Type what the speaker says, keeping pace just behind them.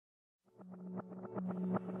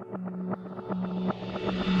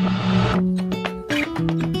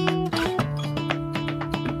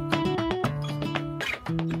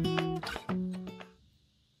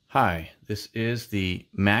Hi, this is the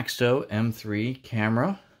Maxto M3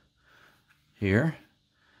 camera here,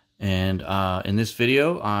 and in this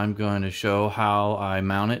video I'm going to show how I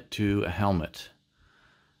mount it to a helmet.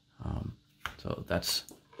 So that's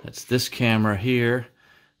this camera here.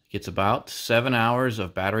 It gets about 7 hours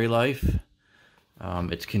of battery life.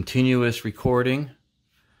 It's continuous recording.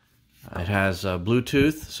 It has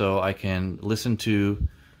Bluetooth, so I can listen to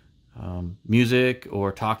music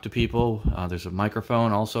or talk to people. There's a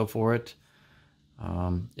microphone also for it.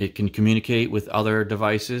 It can communicate with other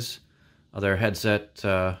devices, other headset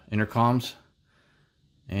intercoms,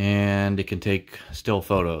 and it can take still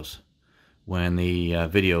photos when the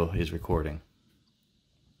video is recording.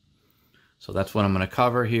 So that's what I'm going to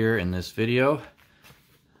cover here in this video.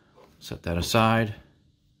 Set that aside.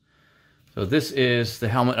 So this is the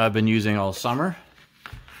helmet I've been using all summer.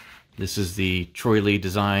 This is the Troy Lee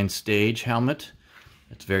Design Stage helmet.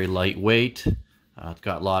 It's very lightweight. It's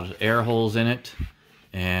got a lot of air holes in it,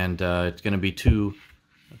 and it's going to be too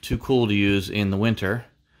cool to use in the winter.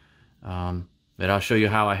 But I'll show you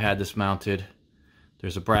how I had this mounted.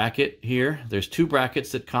 There's a bracket here. There's two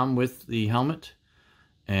brackets that come with the helmet,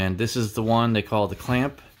 and this is the one they call the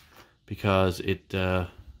clamp because it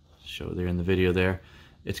show there in the video there.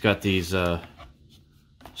 It's got these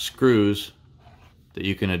screws that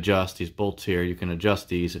you can adjust, these bolts here, you can adjust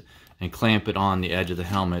these and clamp it on the edge of the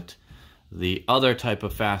helmet. The other type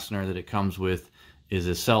of fastener that it comes with is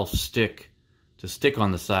a self-stick to stick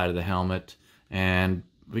on the side of the helmet, and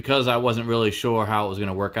because I wasn't really sure how it was going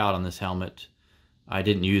to work out on this helmet, I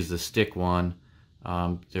didn't use the stick one.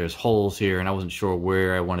 There's holes here and I wasn't sure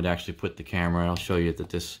where I wanted to actually put the camera. I'll show you that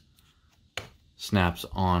this snaps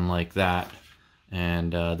on like that,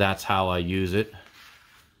 and that's how I use it.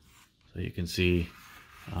 So you can see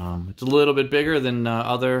it's a little bit bigger than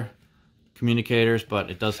other communicators, but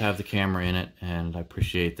it does have the camera in it, and I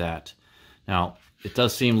appreciate that. Now, it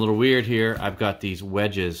does seem a little weird here. I've got these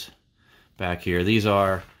wedges back here. These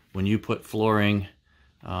are when you put flooring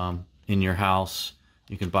in your house.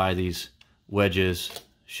 You can buy these wedges,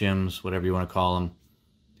 shims, whatever you want to call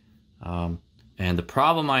them. And the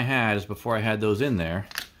problem I had is before I had those in there,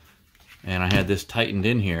 and I had this tightened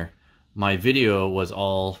in here, my video was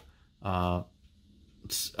all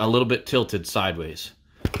a little bit tilted sideways.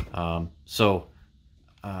 So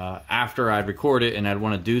after I'd record it and I'd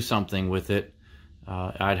want to do something with it,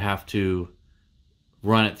 I'd have to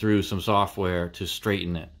run it through some software to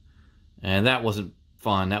straighten it. And that wasn't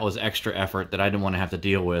fun. That was extra effort that I didn't want to have to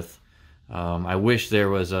deal with. I wish there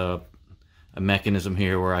was a mechanism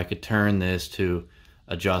here where I could turn this to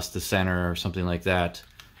adjust the center or something like that.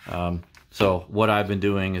 So what I've been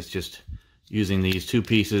doing is just using these two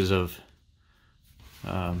pieces of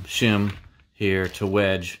shim here to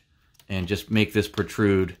wedge and just make this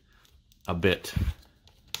protrude a bit,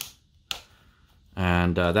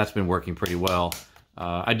 and that's been working pretty well.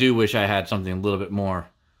 I do wish I had something a little bit more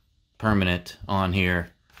permanent on here.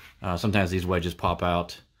 Sometimes these wedges pop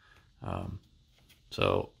out,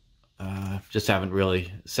 so just haven't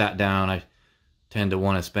really sat down. I tend to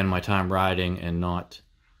want to spend my time riding and not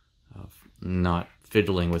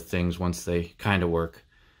fiddling with things once they kind of work.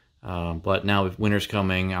 But now if winter's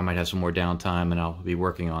coming, I might have some more downtime and I'll be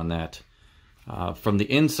working on that. From the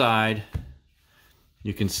inside,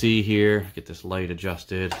 you can see here, get this light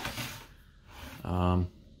adjusted.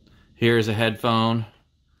 Here's a headphone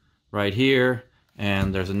right here,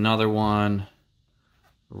 and there's another one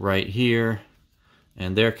right here,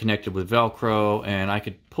 and they're connected with Velcro, and I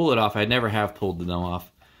could pull it off. I never have pulled them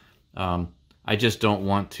off. I just don't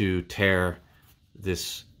want to tear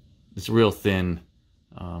this real thin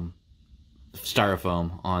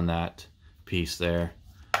styrofoam on that piece there.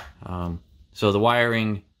 So the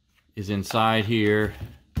wiring is inside here,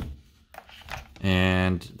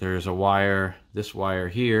 and there's a wire, this wire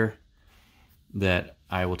here, that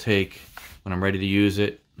I will take when I'm ready to use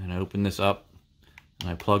it, and I open this up and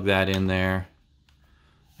I plug that in there,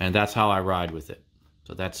 and that's how I ride with it.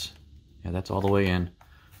 So that's all the way in.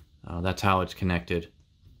 That's how it's connected.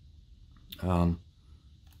 And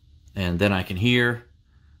then I can hear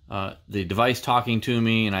the device talking to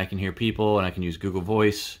me, and I can hear people, and I can use Google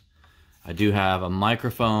Voice. I do have a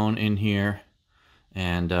microphone in here,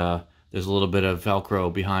 and there's a little bit of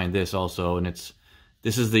Velcro behind this also, and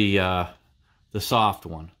this is the soft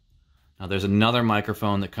one. Now there's another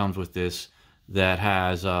microphone that comes with this that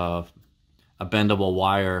has a bendable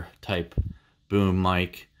wire type boom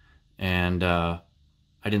mic, and I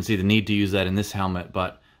didn't see the need to use that in this helmet,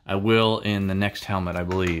 but I will in the next helmet, I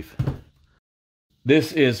believe.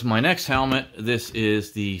 This is my next helmet. This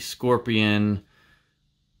is the Scorpion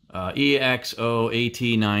EXO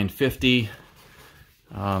AT950.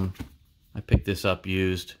 I picked this up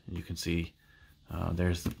used. You can see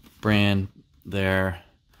there's the brand there,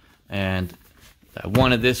 and I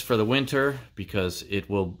wanted this for the winter because it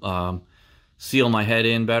will seal my head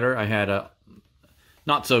in better. I had a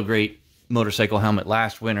not so great motorcycle helmet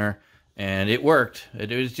last winter, and it worked.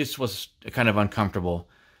 It was kind of uncomfortable.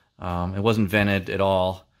 It wasn't vented at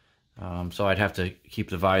all, so I'd have to keep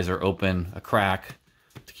the visor open a crack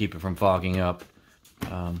to keep it from fogging up.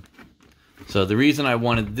 So the reason I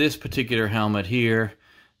wanted this particular helmet here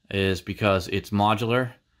is because it's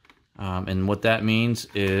modular, and what that means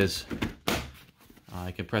is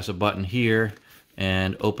I can press a button here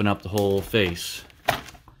and open up the whole face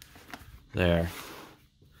there.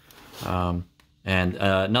 And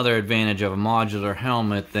another advantage of a modular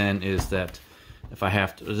helmet then is that if I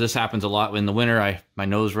have to, this happens a lot in the winter, my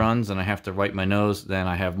nose runs and I have to wipe my nose, then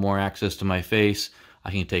I have more access to my face.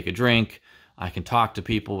 I can take a drink, I can talk to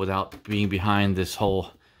people without being behind this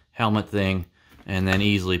whole helmet thing, and then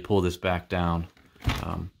easily pull this back down.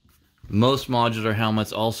 Most modular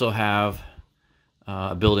helmets also have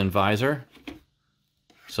a built-in visor,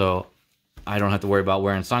 so I don't have to worry about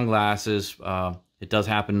wearing sunglasses. It does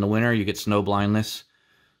happen in the winter, you get snow blindness,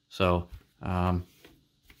 so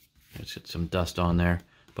let's get some dust on there.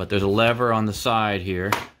 But there's a lever on the side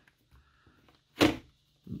here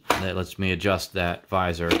that lets me adjust that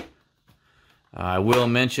visor. I will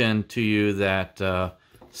mention to you that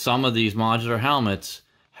some of these modular helmets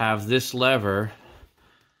have this lever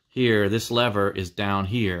here. This lever is down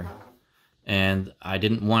here, and I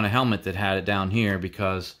didn't want a helmet that had it down here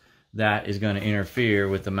because that is going to interfere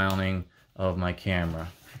with the mounting of my camera.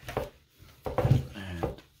 And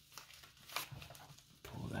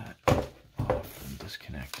pull that off and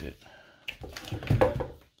disconnect it.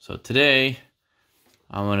 So today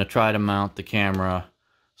I'm going to try to mount the camera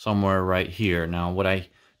somewhere right here. Now what I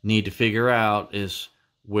need to figure out is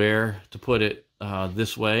where to put it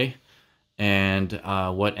this way, and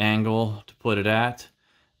what angle to put it at,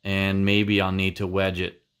 and maybe I'll need to wedge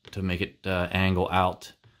it to make it angle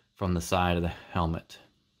out from the side of the helmet.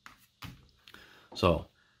 So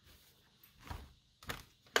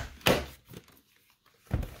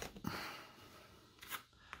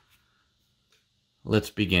let's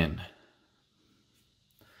begin.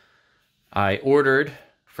 I ordered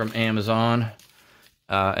from Amazon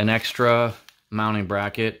an extra mounting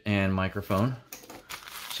bracket and microphone,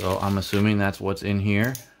 so I'm assuming that's what's in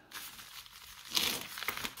here.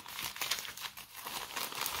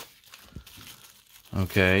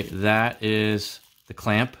 Okay, that is the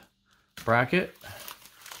clamp bracket,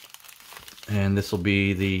 and this will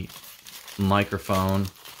be the microphone.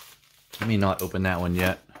 Let me not open that one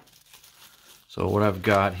yet. So what I've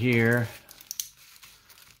got here,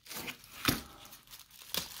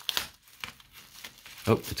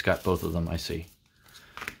 oh, it's got both of them, I see.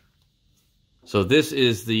 So this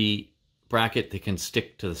is the bracket that can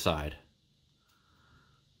stick to the side.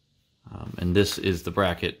 And this is the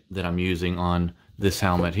bracket that I'm using on this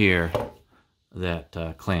helmet here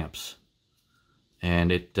that clamps.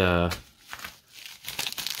 And it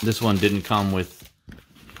this one didn't come with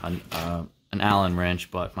an Allen wrench,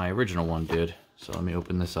 but my original one did. So let me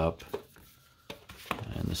open this up,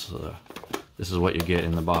 and this is what you get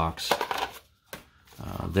in the box.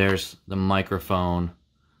 There's the microphone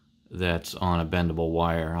that's on a bendable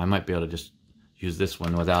wire. I might be able to just use this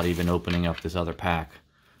one without even opening up this other pack.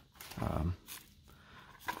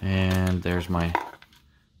 And there's my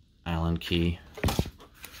Allen key. So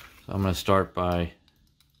I'm going to start by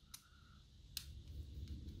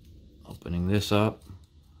opening this up.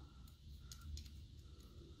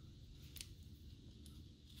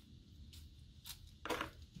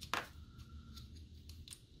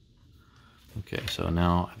 Okay, so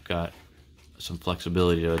now I've got some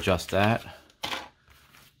flexibility to adjust that.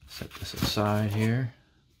 Set this aside here.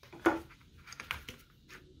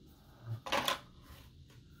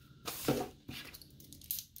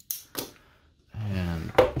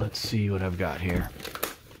 And let's see what I've got here.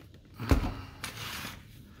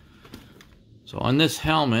 So on this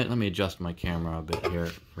helmet, let me adjust my camera a bit here,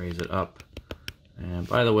 raise it up. And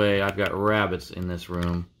by the way, I've got rabbits in this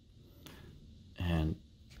room, and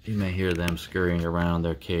you may hear them scurrying around.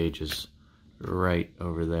 Their cage is right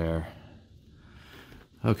over there.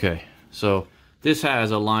 Okay, so this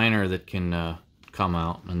has a liner that can come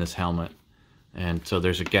out in this helmet, and so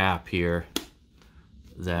there's a gap here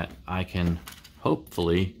that I can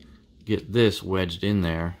hopefully get this wedged in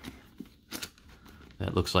there.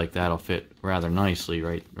 That looks like that'll fit rather nicely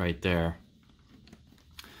right there.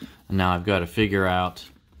 And now I've got to figure out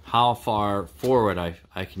how far forward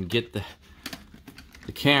I can get the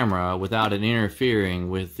camera without it interfering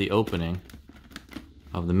with the opening.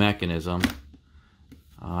 of the mechanism.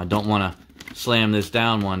 I don't want to slam this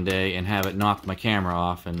down one day and have it knock my camera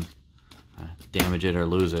off and damage it or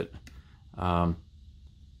lose it.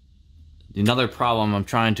 Another problem I'm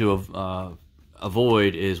trying to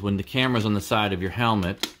avoid is when the camera's on the side of your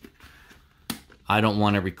helmet, I don't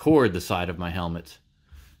want to record the side of my helmet.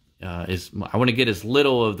 I want to get as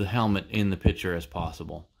little of the helmet in the picture as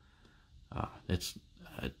possible. It's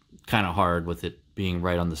kind of hard with it being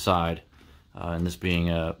right on the side, and this being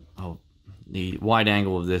the wide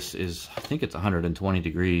angle of this is, I think it's 120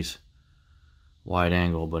 degrees wide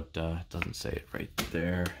angle, but it doesn't say it right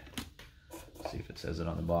there. Let's see if it says it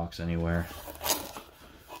on the box anywhere.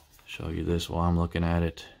 Show you this while I'm looking at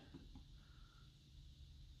it.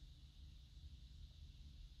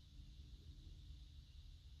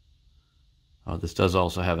 Oh, this does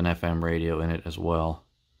also have an FM radio in it as well.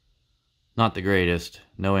 Not the greatest,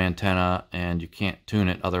 no antenna, and you can't tune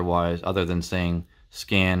it otherwise, other than saying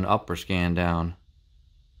scan up or scan down.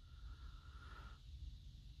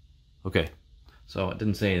 Okay, so it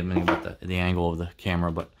didn't say anything about the angle of the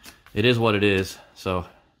camera, but it is what it is. So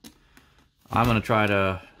I'm going to try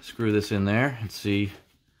to screw this in there and see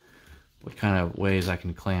what kind of ways I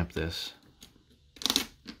can clamp this.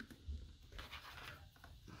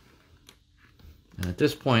 And at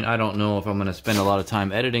this point, I don't know if I'm going to spend a lot of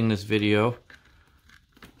time editing this video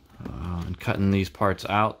and cutting these parts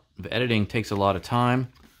out. The editing takes a lot of time,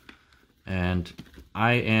 and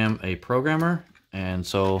I am a programmer, and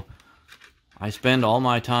so I spend all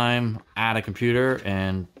my time at a computer,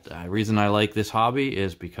 and the reason I like this hobby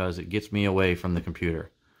is because it gets me away from the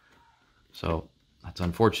computer. So that's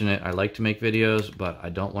unfortunate. I like to make videos, but I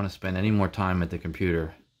don't want to spend any more time at the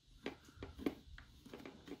computer.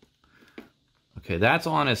 Okay, that's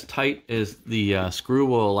on as tight as the screw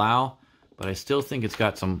will allow, but I still think it's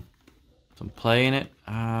got some play in it.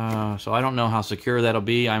 So I don't know how secure that'll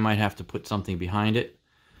be. I might have to put something behind it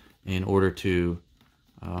in order to...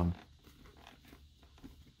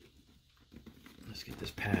 let's get this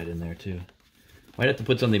pad in there too. Might have to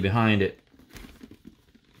put something behind it.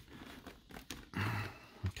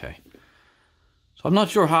 Okay. So I'm not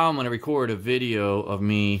sure how I'm going to record a video of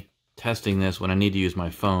me testing this when I need to use my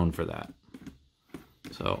phone for that.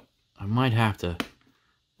 So I might have to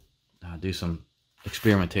do some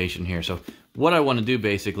experimentation here. So what I want to do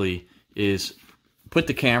basically is put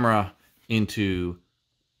the camera into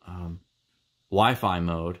Wi-Fi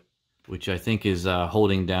mode, which I think is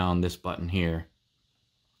holding down this button here.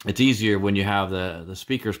 It's easier when you have the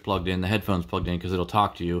speakers plugged in, the headphones plugged in, because it'll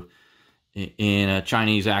talk to you in a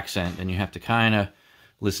Chinese accent, and you have to kind of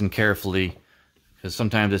listen carefully, because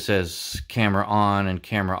sometimes it says camera on and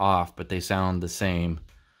camera off, but they sound the same.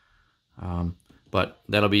 But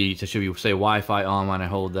that'll be to show you, say Wi-Fi on when I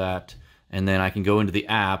hold that, and then I can go into the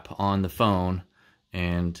app on the phone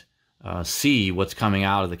and see what's coming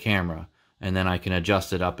out of the camera, and then I can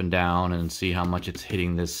adjust it up and down and see how much it's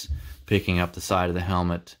hitting this, picking up the side of the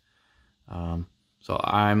helmet. So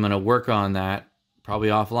I'm going to work on that, probably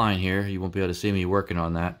offline here. You won't be able to see me working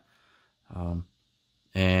on that.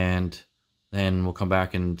 And then we'll come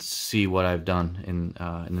back and see what I've done in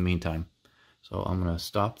the meantime. So I'm going to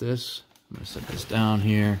stop this. I'm going to set this down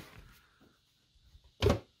here.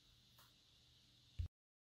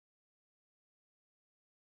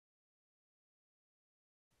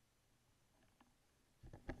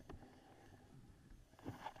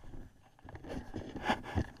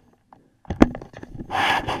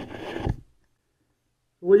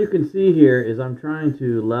 What you can see here is I'm trying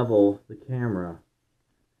to level the camera.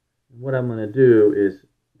 What I'm going to do is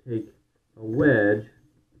take a wedge.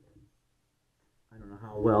 I don't know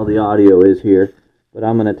how well the audio is here, but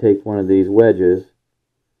I'm going to take one of these wedges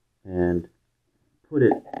and put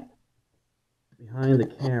it behind the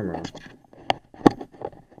camera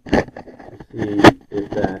to see if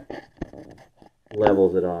that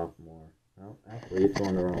levels it off more. Well, actually it's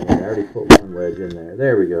going the wrong way. I already put one wedge in there.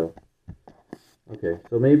 There we go. Okay,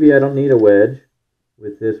 so maybe I don't need a wedge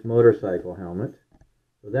with this motorcycle helmet.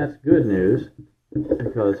 So that's good news,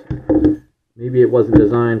 because maybe it wasn't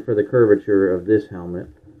designed for the curvature of this helmet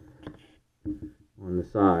on the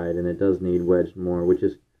side, and it does need wedged more, which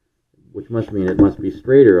must mean it must be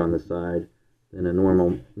straighter on the side than a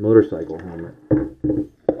normal motorcycle helmet.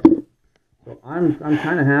 So I'm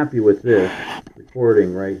kind of happy with this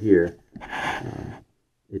recording right here.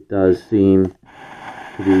 It does seem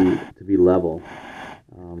to be level.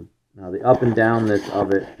 Now the up and downness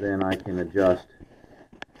of it, then I can adjust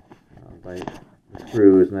by the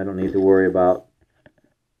screws, and I don't need to worry about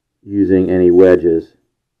using any wedges.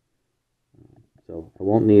 So I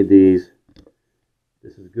won't need these.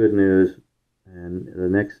 This is good news. And the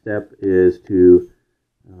next step is to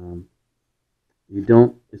You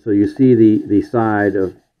don't, so you see the side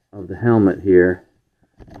of the helmet here,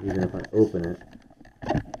 even if I open it.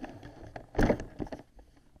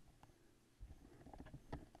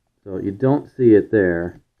 So you don't see it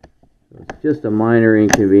there. So it's just a minor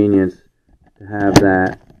inconvenience to have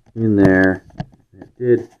that in there. It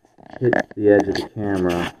did hit the edge of the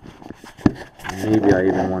camera. Maybe I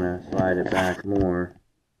even want to slide it back more.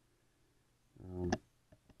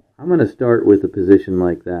 I'm going to start with a position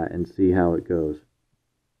like that and see how it goes.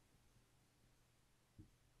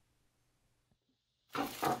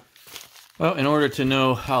 Well, in order to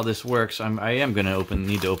know how this works, I am going to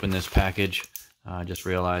need to open this package. I just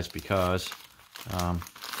realized because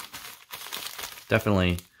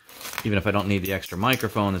definitely, even if I don't need the extra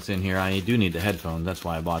microphone that's in here, I do need the headphones. That's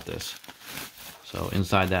why I bought this. So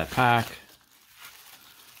inside that pack,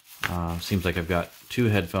 seems like I've got 2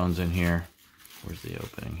 headphones in here. Where's the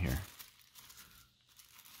opening here?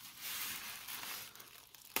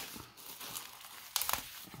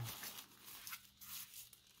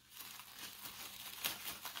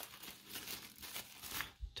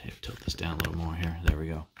 Tilt this down a little more here. There we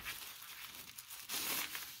go.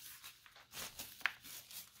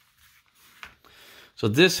 So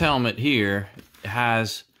this helmet here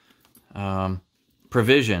has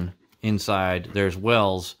provision inside. There's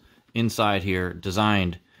wells inside here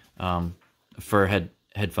designed for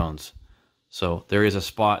headphones. So there is a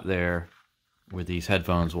spot there where these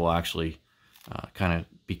headphones will actually kind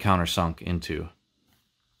of be countersunk into.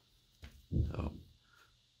 So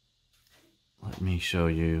let me show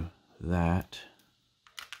you that.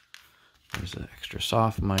 There's an extra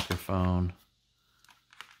soft microphone.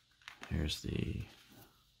 Here's the...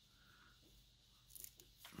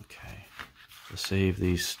 Okay. To save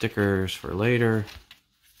these stickers for later.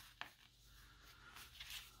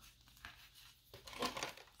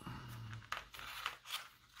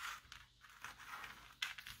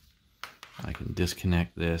 I can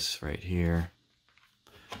disconnect this right here.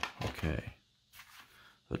 Okay.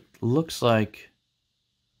 It looks like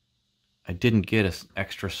I didn't get an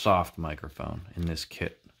extra soft microphone in this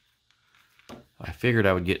kit. I figured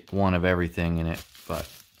I would get one of everything in it, but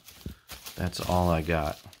that's all I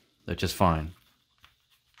got. That's just fine.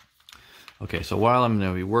 Okay, so while I'm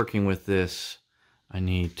going to be working with this, I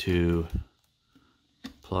need to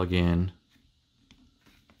plug in.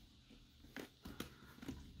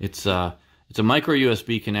 It's a micro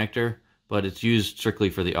USB connector, but it's used strictly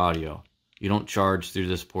for the audio. You don't charge through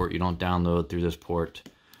this port. You don't download through this port.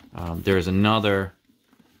 There's another,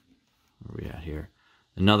 where are we at here?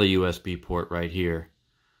 Another USB port right here,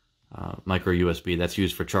 micro USB, that's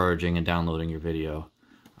used for charging and downloading your video.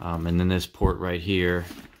 And then this port right here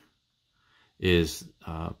is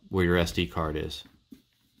where your SD card is.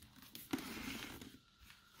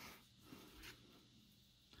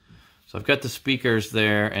 So I've got the speakers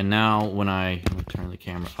there, and now when I'm gonna turn the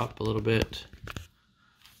camera up a little bit.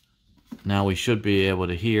 Now we should be able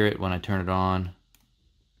to hear it when I turn it on.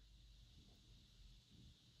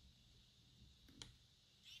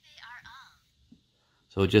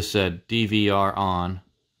 So it just said DVR on.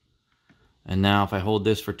 And now if I hold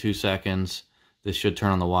this for 2 seconds, this should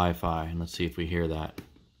turn on the Wi-Fi. And let's see if we hear that.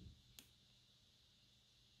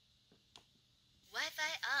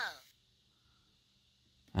 Wi-Fi off.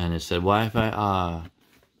 And it said Wi-Fi off.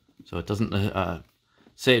 So it doesn't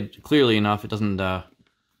say it clearly enough. It doesn't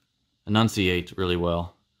enunciate really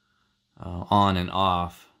well. On and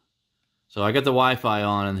off. So I got the Wi-Fi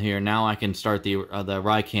on in here. Now I can start the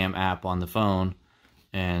Rycam app on the phone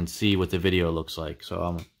and see what the video looks like. So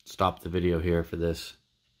I'm going to stop the video here for this.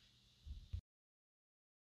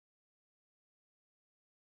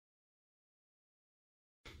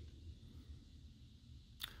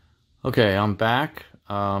 Okay, I'm back.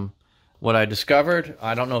 What I discovered,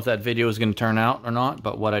 I don't know if that video is going to turn out or not,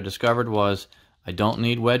 but what I discovered was I don't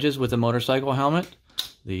need wedges with a motorcycle helmet.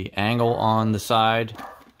 The angle on the side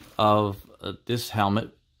of this helmet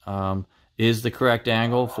is the correct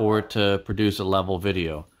angle for it to produce a level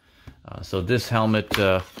video. So this helmet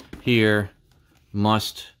here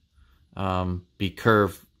must be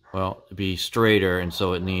curved, well, be straighter, and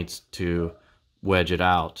so it needs to wedge it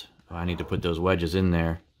out. I need to put those wedges in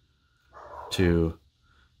there to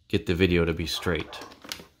get the video to be straight.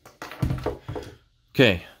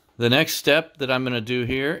 Okay, the next step that I'm going to do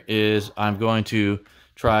here is I'm going to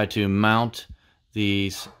try to mount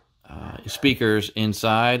these speakers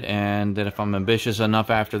inside, and then if I'm ambitious enough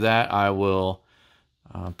after that, I will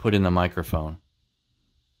put in the microphone.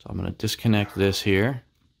 So I'm going to disconnect this here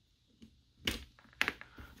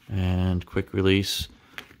and quick release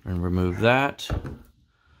and remove that.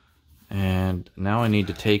 And now I need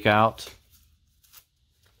to take out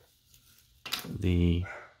the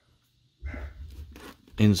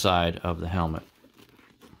inside of the helmet.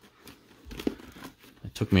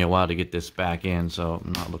 It took me a while to get this back in, so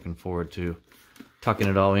I'm not looking forward to tucking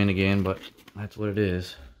it all in again, but that's what it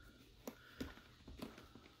is.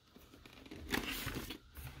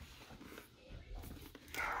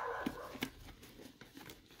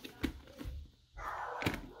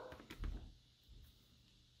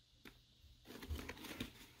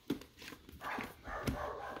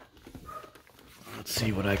 Let's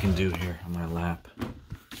see what I can do here on my lap.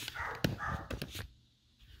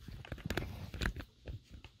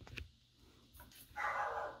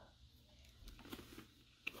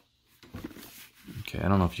 Okay, I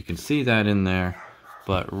don't know if you can see that in there,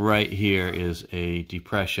 but right here is a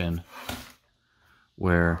depression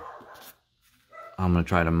where I'm going to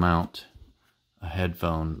try to mount a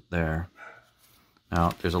headphone there.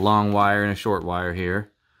 Now, there's a long wire and a short wire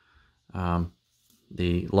here.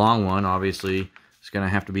 The long one, obviously, is going to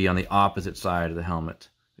have to be on the opposite side of the helmet.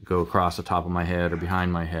 Go across the top of my head or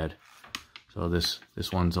behind my head. So this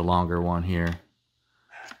one's a longer one here.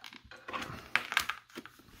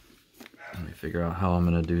 Let me figure out how I'm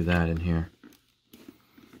going to do that in here.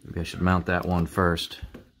 Maybe I should mount that one first.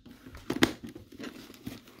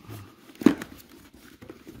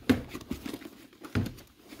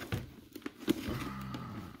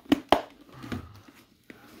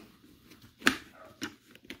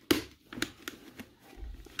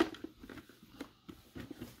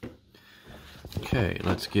 Okay,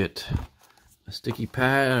 let's get a sticky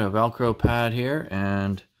pad, a Velcro pad here,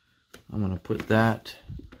 and I'm going to put that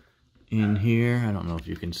in here. I don't know if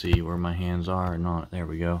you can see where my hands are or not. There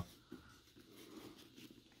we go.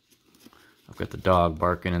 I've got the dog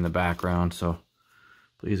barking in the background, so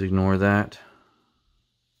please ignore that.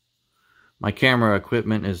 My camera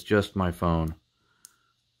equipment is just my phone.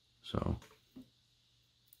 So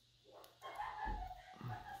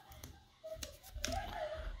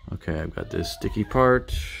okay, I've got this sticky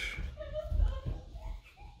part.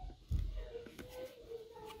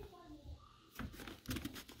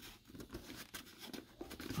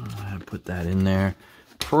 I put that in there.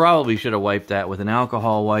 Probably should have wiped that with an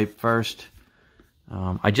alcohol wipe first.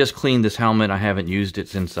 I just cleaned this helmet. I haven't used it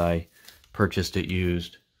since I purchased it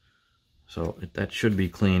used. So that should be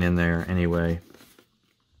clean in there anyway.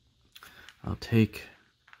 Let's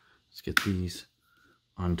get these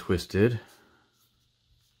untwisted.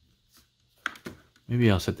 Maybe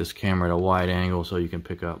I'll set this camera at a wide angle so you can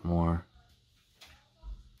pick up more.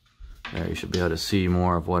 There, you should be able to see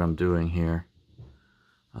more of what I'm doing here.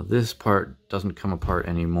 Now, this part doesn't come apart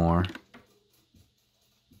anymore.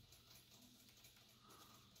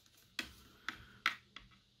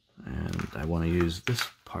 And I want to use this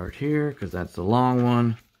part here because that's the long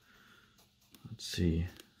one. Let's see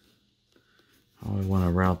how I want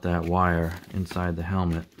to route that wire inside the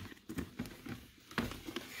helmet.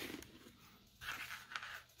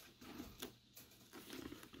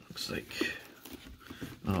 Looks like,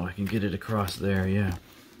 oh, I can get it across there, yeah.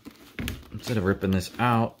 Instead of ripping this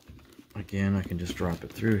out, again, I can just drop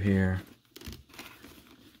it through here.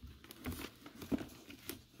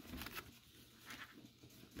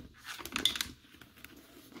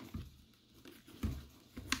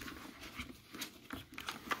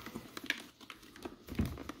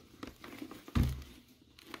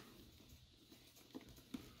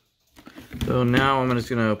 So now I'm just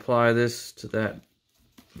going to apply this to that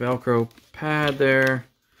Velcro pad there.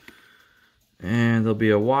 And there'll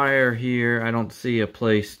be a wire here. I don't see a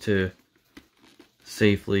place to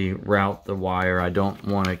safely route the wire. I don't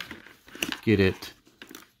want to get it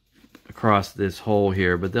across this hole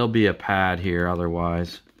here, but there'll be a pad here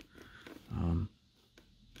otherwise.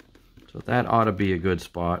 So that ought to be a good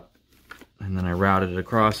spot. And then I routed it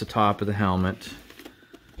across the top of the helmet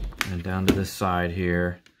and down to this side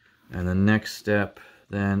here. And the next step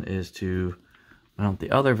then is to mount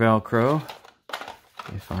the other Velcro.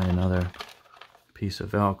 Let me find another piece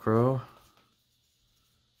of Velcro.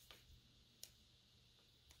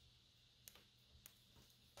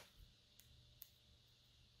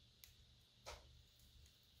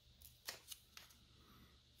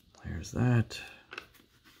 There's that.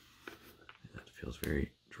 That feels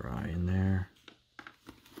very dry in there.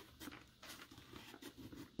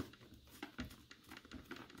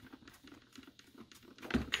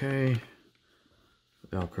 Okay,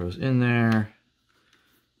 Velcro's in there.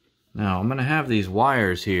 Now I'm gonna have these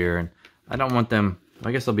wires here, and I don't want them,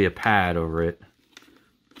 I guess there'll be a pad over it.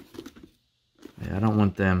 Yeah, I don't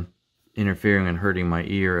want them interfering and hurting my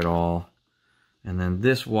ear at all. And then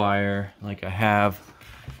this wire, like I have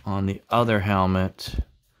on the other helmet,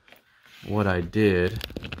 what I did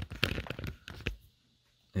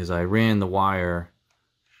is I ran the wire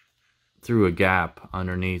through a gap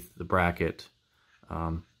underneath the bracket,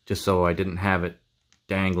 just so I didn't have it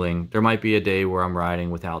dangling. There might be a day where I'm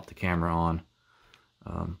riding without the camera on,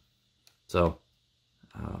 so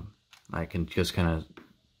I can just kind of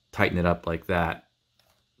tighten it up like that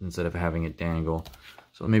instead of having it dangle.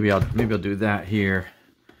 So maybe I'll do that here,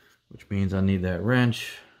 which means I need that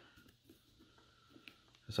wrench,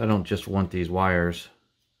 because I don't just want these wires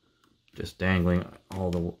just dangling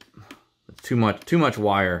all the. It's too much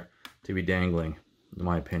wire to be dangling, in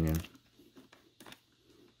my opinion.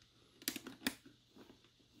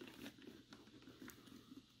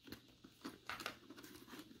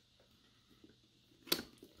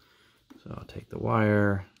 So I'll take the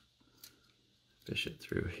wire, fish it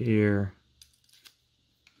through here.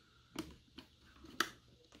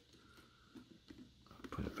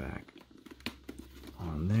 Put it back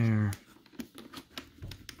on there.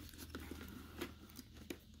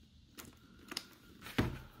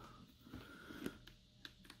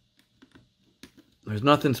 There's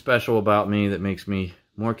nothing special about me that makes me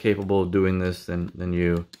more capable of doing this than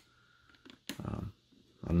you.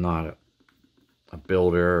 I'm not a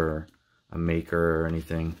builder or a maker or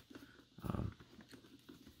anything.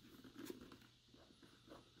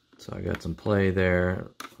 So I got some play there,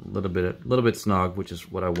 a little bit snug, which is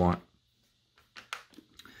what I want.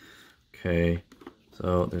 Okay,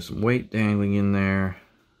 so there's some weight dangling in there.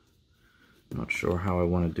 I'm not sure how I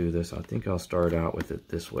want to do this. I think I'll start out with it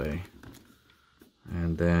this way.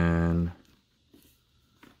 And then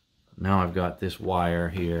now I've got this wire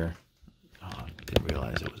here. Oh, I didn't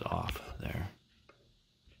realize it was off there.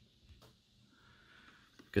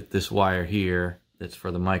 Get this wire here that's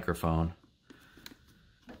for the microphone.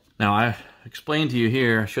 Now I explained to you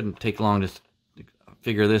here, shouldn't take long to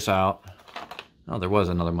figure this out. Oh, there was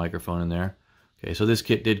another microphone in there. Okay, so this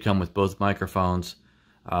kit did come with both microphones.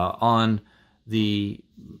 On the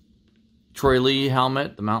Troy Lee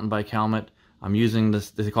helmet, the mountain bike helmet, I'm using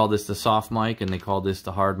this, they call this the soft mic and they call this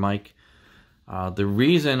the hard mic. The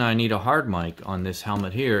reason I need a hard mic on this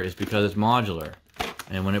helmet here is because it's modular.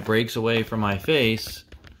 And when it breaks away from my face,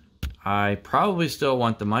 I probably still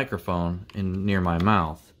want the microphone near my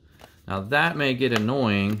mouth. Now that may get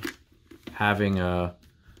annoying, having a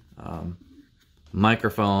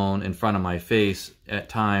microphone in front of my face at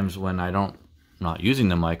times when I'm not using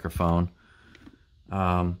the microphone.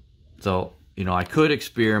 So, you know, I could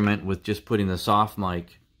experiment with just putting the soft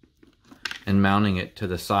mic and mounting it to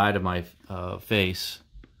the side of my face,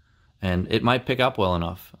 and it might pick up well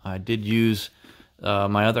enough. I did use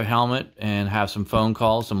my other helmet and have some phone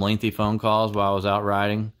calls, some lengthy phone calls while I was out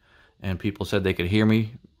riding, and people said they could hear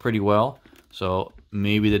me pretty well. So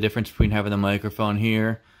maybe the difference between having the microphone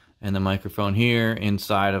here and the microphone here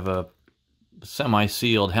inside of a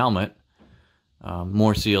semi-sealed helmet,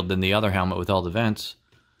 more sealed than the other helmet with all the vents,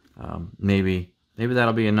 maybe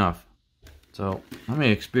that'll be enough. So let me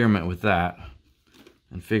experiment with that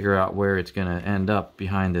and figure out where it's going to end up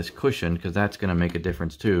behind this cushion, because that's going to make a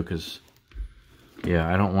difference too, because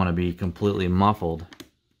yeah, I don't want to be completely muffled.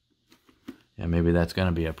 Yeah, maybe that's going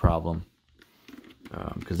to be a problem,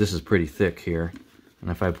 because this is pretty thick here,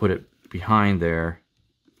 and if I put it behind there,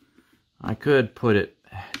 I could put it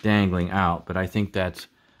dangling out, but I think that's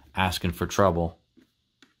asking for trouble.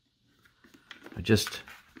 I'm just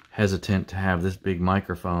hesitant to have this big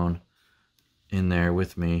microphone in there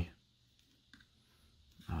with me.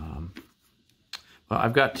 Well,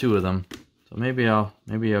 I've got two of them, so maybe I'll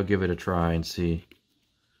give it a try and see.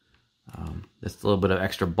 That's a little bit of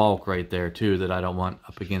extra bulk right there too that I don't want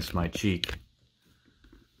up against my cheek.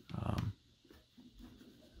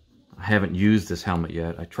 I haven't used this helmet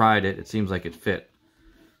yet. I tried it. It seems like it fit.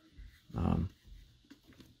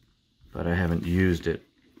 But I haven't used it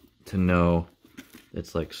to know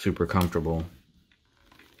it's like super comfortable.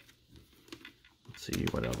 Let's see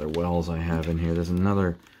what other wells I have in here. There's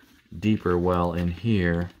another deeper well in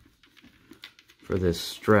here for this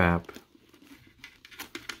strap.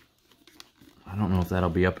 I don't know if that'll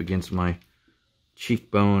be up against my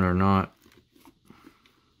cheekbone or not.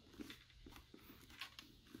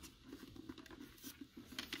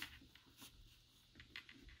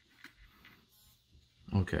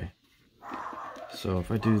 Okay, so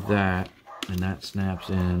if I do that and that snaps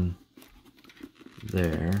in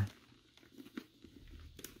there,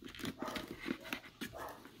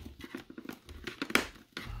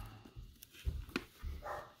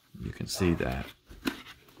 you can see that,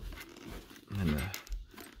 and the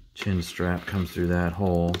chin strap comes through that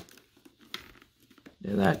hole.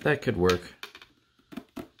 Yeah, that could work.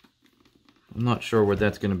 I'm not sure what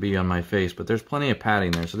that's going to be on my face, but there's plenty of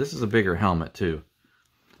padding there, so this is a bigger helmet too.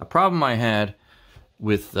 A problem I had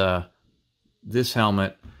with this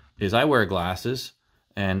helmet is I wear glasses,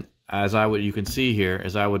 and you can see here,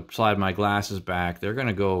 as I would slide my glasses back, they're going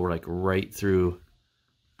to go like right through.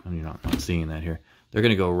 You're not seeing that here. They're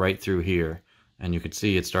going to go right through here, and you can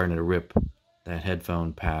see it's starting to rip that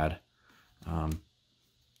headphone pad.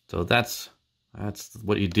 So that's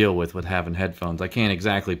what you deal with having headphones. I can't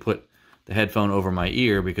exactly put the headphone over my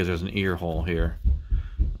ear because there's an ear hole here.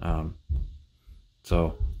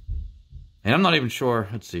 And I'm not even sure.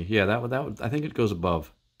 Let's see. Yeah, that would I think it goes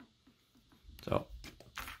above. So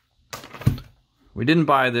we didn't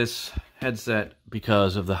buy this headset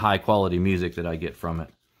because of the high quality music that I get from it.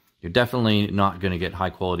 You're definitely not going to get high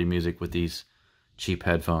quality music with these cheap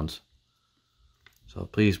headphones. So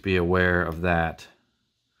please be aware of that.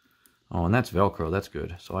 Oh, and that's Velcro. That's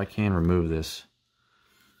good. So I can remove this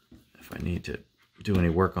if I need to do any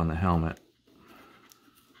work on the helmet.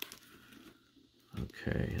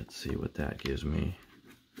 Okay, let's see what that gives me.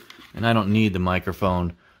 And I don't need the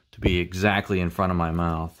microphone to be exactly in front of my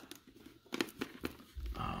mouth.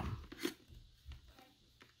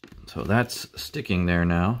 So that's sticking there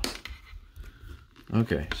now.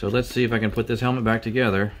 Okay, so let's see if I can put this helmet back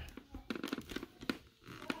together.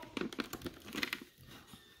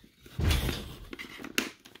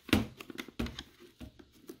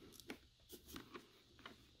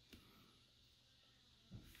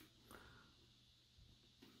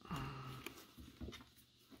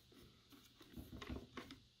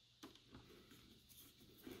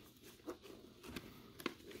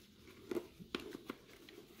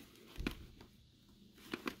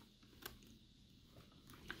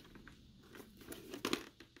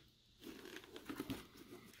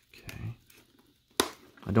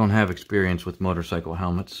 I don't have experience with motorcycle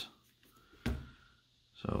helmets,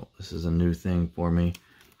 so this is a new thing for me.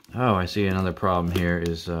 Oh, I see another problem here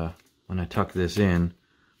is when I tuck this in,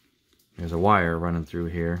 there's a wire running through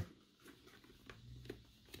here.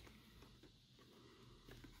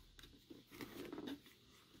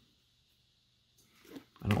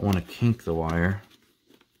 I don't want to kink the wire.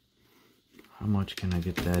 How much can I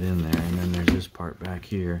get that in there? And then there's this part back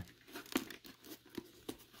here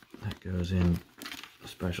that goes in a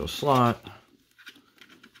special slot.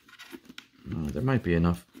 Oh, there might be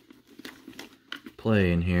enough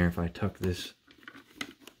play in here if I tuck this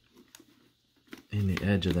in the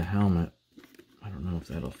edge of the helmet. I don't know if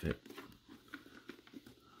that'll fit.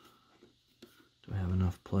 Do I have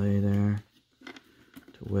enough play there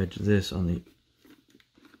to wedge this on the...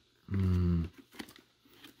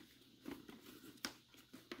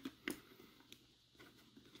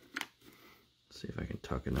 See if I can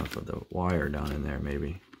tuck enough of the wire down in there,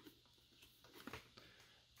 maybe.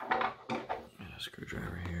 Get a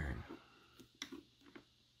screwdriver here.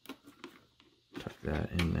 Tuck that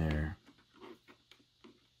in there.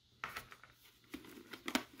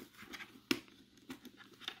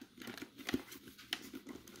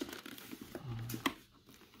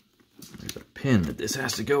 There's a pin that this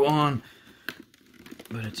has to go on,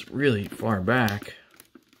 but it's really far back.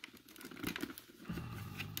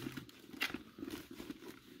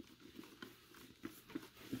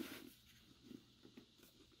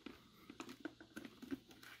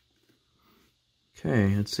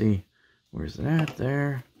 Okay, let's see. Where's that?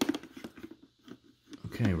 There.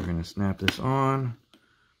 Okay, we're going to snap this on.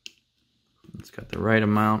 It's got the right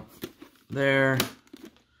amount there.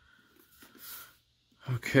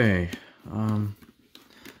 Okay.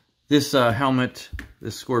 This helmet,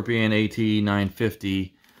 this Scorpion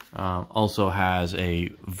AT950, also has a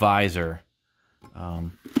visor,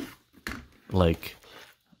 like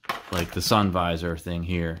the sun visor thing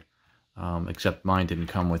here, except mine didn't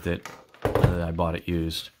come with it. I bought it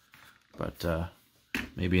used, but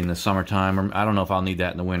maybe in the summertime, or I don't know if I'll need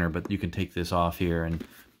that in the winter, but you can take this off here and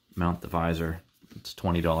mount the visor. It's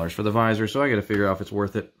 $20 for the visor, so I got to figure out if it's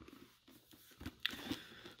worth it.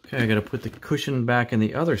 Okay, I got to put the cushion back in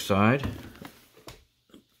the other side.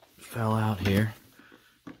 Fell out here.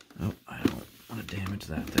 Oh, I don't want to damage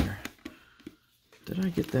that there. Did I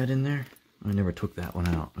get that in there? I never took that one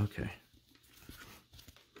out. Okay.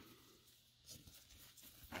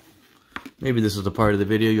 Maybe this is the part of the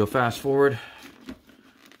video you'll fast forward.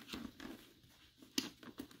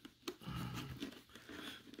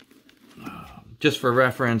 Just for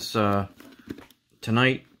reference,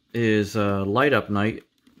 tonight is light up night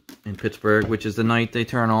in Pittsburgh, which is the night they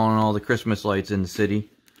turn on all the Christmas lights in the city.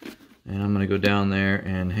 And I'm going to go down there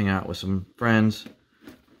and hang out with some friends.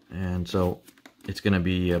 And so it's going to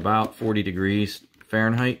be about 40 degrees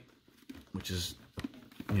Fahrenheit, which is,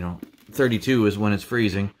 32 is when it's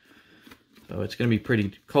freezing. So it's going to be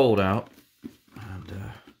pretty cold out, and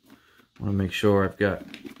I want to make sure I've got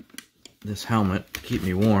this helmet to keep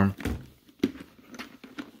me warm.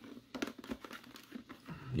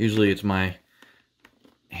 Usually it's my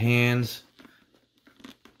hands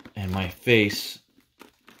and my face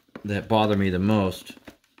that bother me the most,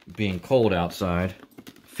 being cold outside.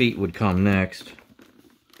 Feet would come next.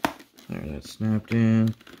 There, that's snapped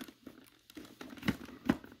in.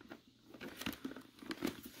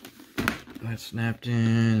 That's snapped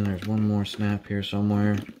in. There's one more snap here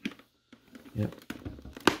somewhere. Yep.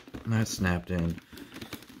 That's snapped in.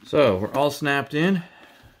 So, we're all snapped in.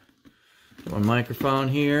 Got my microphone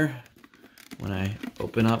here. When I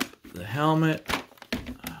open up the helmet.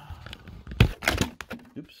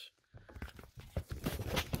 Oops.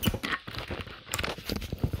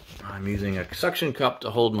 I'm using a suction cup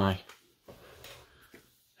to hold my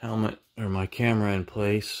helmet or my camera in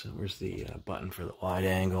place. Where's the button for the wide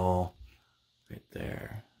angle? Right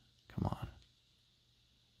there. Come on.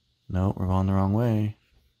 No, we're going the wrong way.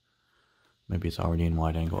 Maybe it's already in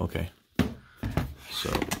wide angle. Okay.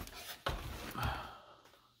 So.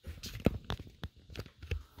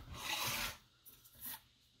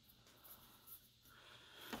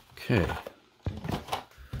 Okay.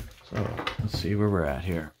 So, let's see where we're at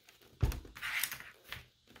here.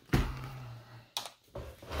 Move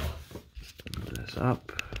this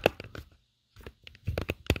up.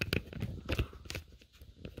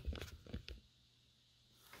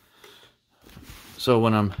 So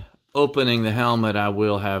when I'm opening the helmet, I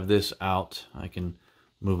will have this out. I can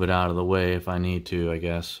move it out of the way if I need to, I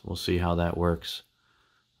guess. We'll see how that works.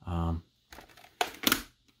 And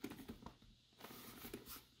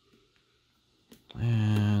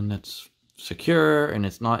it's secure and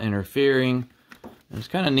it's not interfering. And it's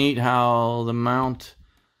kind of neat how the mount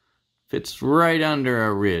fits right under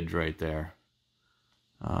a ridge right there.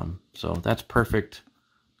 So that's perfect.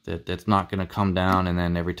 That's not going to come down and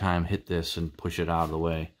then every time hit this and push it out of the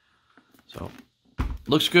way. So,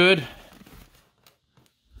 looks good.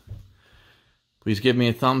 Please give me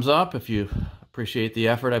a thumbs up if you appreciate the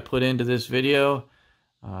effort I put into this video.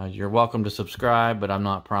 You're welcome to subscribe, but I'm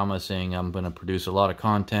not promising I'm going to produce a lot of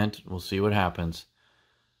content. We'll see what happens.